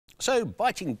So,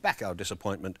 biting back our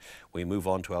disappointment, we move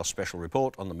on to our special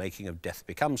report on the making of Death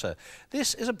Becomes Her.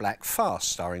 This is a black farce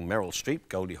starring Meryl Streep,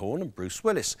 Goldie Hawn and Bruce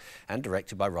Willis, and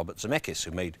directed by Robert Zemeckis, who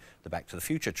made the Back to the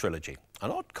Future trilogy. An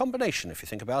odd combination, if you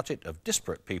think about it, of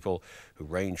disparate people who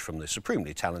range from the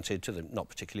supremely talented to the not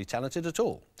particularly talented at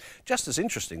all. Just as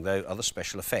interesting, though, are the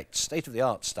special effects,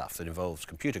 state-of-the-art stuff that involves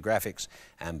computer graphics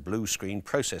and blue screen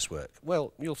process work.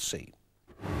 Well, you'll see.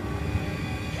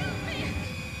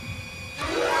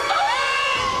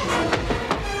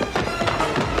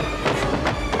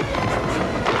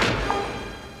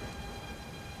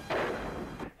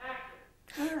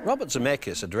 Robert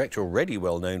Zemeckis, a director already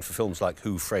well known for films like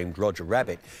Who Framed Roger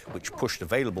Rabbit, which pushed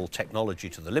available technology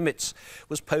to the limits,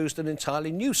 was posed an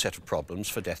entirely new set of problems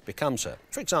for Death Becomes Her.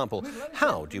 For example,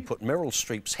 how do you put Meryl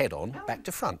Streep's head on back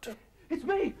to front? It's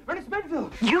me, Ernest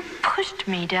Bentville. You pushed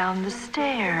me down the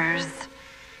stairs.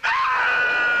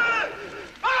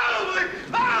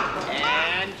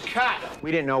 And cut.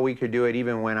 We didn't know we could do it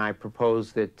even when I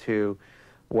proposed it to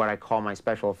what I call my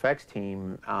special effects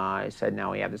team. I said,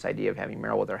 now we have this idea of having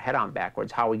Meryl with her head on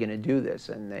backwards. How are we going to do this?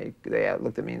 And they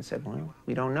looked at me and said, well,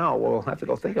 we don't know. We'll have to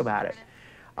go think about it.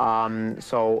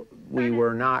 So we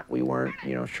weren't,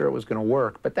 sure it was going to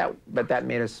work. But that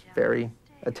made us very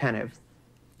attentive.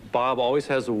 Bob always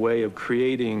has a way of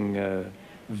creating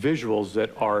visuals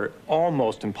that are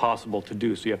almost impossible to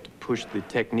do. So you have to push the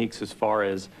techniques as far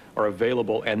as are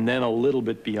available, and then a little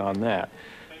bit beyond that.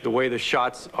 The way the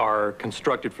shots are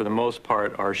constructed for the most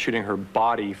part are shooting her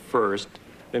body first.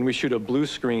 Then we shoot a blue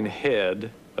screen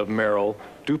head of Meryl,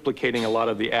 duplicating a lot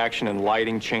of the action and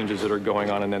lighting changes that are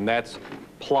going on, and then that's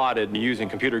plotted using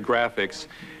computer graphics.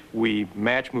 We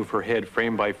match move her head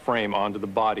frame by frame onto the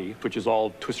body, which is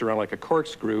all twisted around like a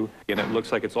corkscrew, and it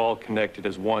looks like it's all connected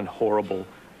as one horrible,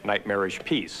 nightmarish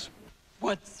piece.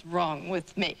 What's wrong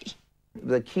with me?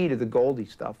 The key to the Goldie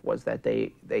stuff was that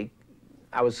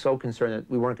I was so concerned that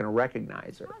we weren't going to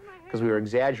recognize her because we were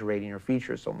exaggerating her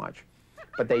features so much.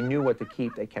 But they knew what to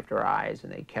keep. They kept her eyes,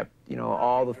 and they kept,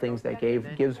 all the things that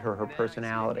gives her her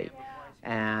personality,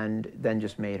 and then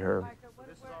just made her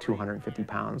 250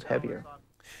 pounds heavier.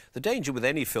 The danger with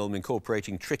any film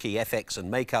incorporating tricky FX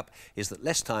and makeup is that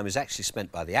less time is actually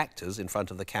spent by the actors in front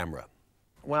of the camera.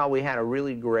 Well, we had a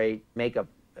really great makeup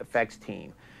effects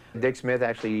team. Dick Smith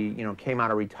actually, came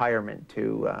out of retirement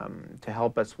to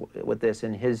help us with this,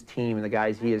 and his team and the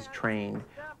guys he has trained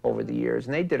over the years,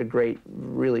 and they did a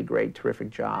really great, terrific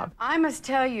job. I must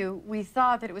tell you, we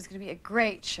thought that it was going to be a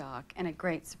great shock and a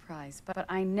great surprise, but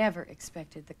I never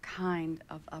expected the kind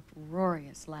of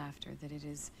uproarious laughter that it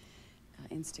is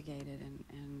instigated,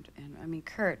 and I mean,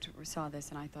 Kurt saw this,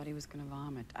 and I thought he was going to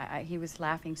vomit. He was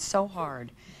laughing so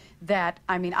hard that,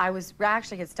 I mean, I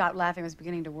actually had stopped laughing. I was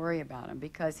beginning to worry about him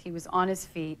because he was on his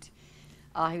feet.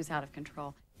 He was out of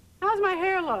control. How's my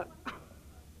hair look?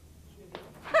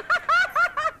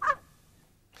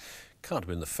 Can't have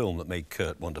been the film that made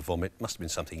Kurt want to vomit. Must have been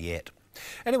something yet.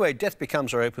 Anyway, Death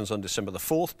Becomes Her opens on December the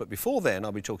 4th, but before then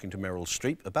I'll be talking to Meryl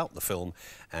Streep about the film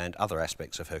and other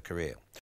aspects of her career.